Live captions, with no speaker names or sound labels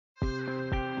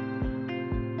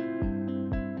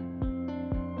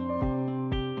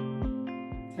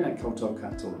Tēnā koutou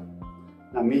katoa.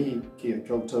 Ngā mihi kia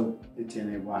koutou e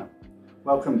tēnei wā.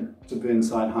 Welcome to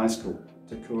Burnside High School,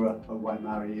 Te Kura o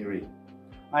Waimarie.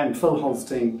 I am Phil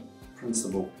Holstein,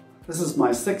 Principal. This is my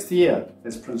 6th year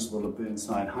as Principal of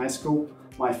Burnside High School,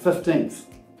 my 15th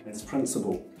as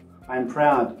Principal. I am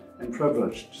proud and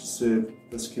privileged to serve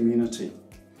this community.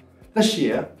 This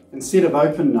year, instead of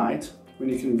open night, when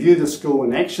you can view the school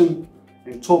in action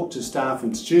and talk to staff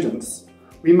and students,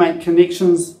 we make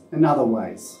connections in other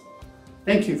ways.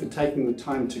 Thank you for taking the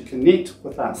time to connect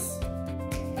with us.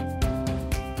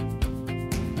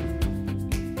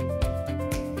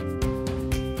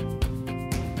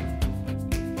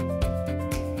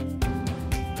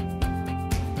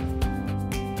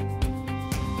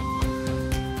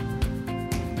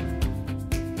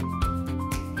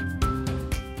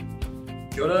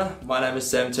 Kia ora, my name is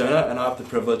Sam Turner and I have the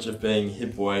privilege of being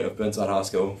head boy of Burnside High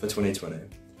School for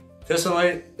 2020.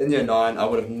 Personally, in Year 9 I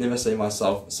would have never seen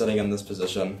myself sitting in this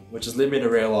position, which has led me to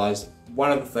realise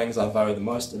one of the things I value the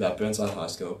most about Burnside High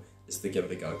School is the give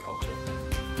it a go culture.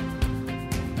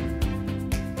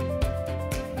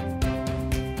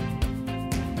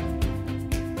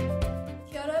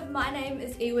 Kia ora, my name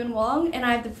is Ewan Wong and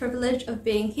I have the privilege of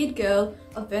being head girl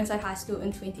of Burnside High School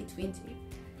in 2020.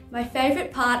 My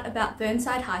favourite part about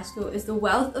Burnside High School is the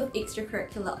wealth of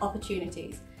extracurricular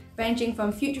opportunities, ranging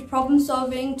from future problem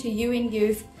solving to UN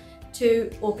Youth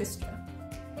to orchestra.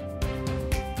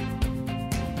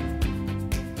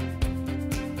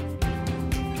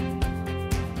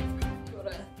 Kia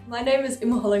ora. My name is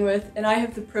Emma Hollingworth and I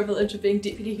have the privilege of being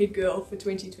Deputy Head Girl for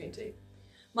 2020.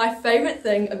 My favourite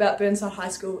thing about Burnside High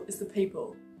School is the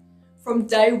people. From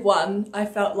day one, I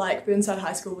felt like Burnside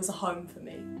High School was a home for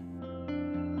me.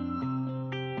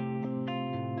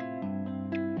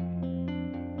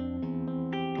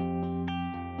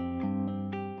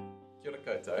 Kia ora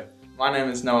koutou. My name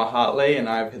is Noah Hartley and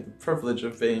I've had the privilege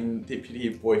of being Deputy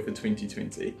Head Boy for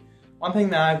 2020. One thing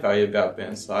that I value about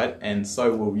Burnside, and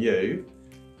so will you,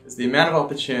 is the amount of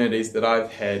opportunities that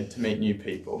I've had to meet new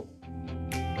people.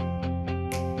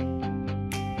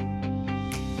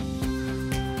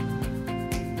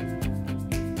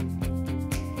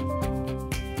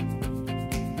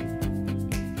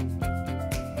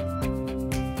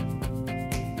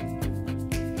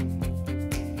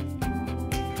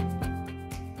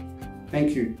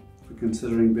 Thank you for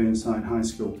considering Burnside High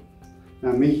School.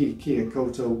 Ngā mihi kia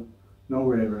koutou no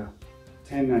reira.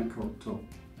 Tēnā koutou,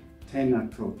 tēnā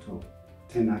koutou,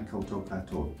 tēnā koutou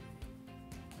katoa.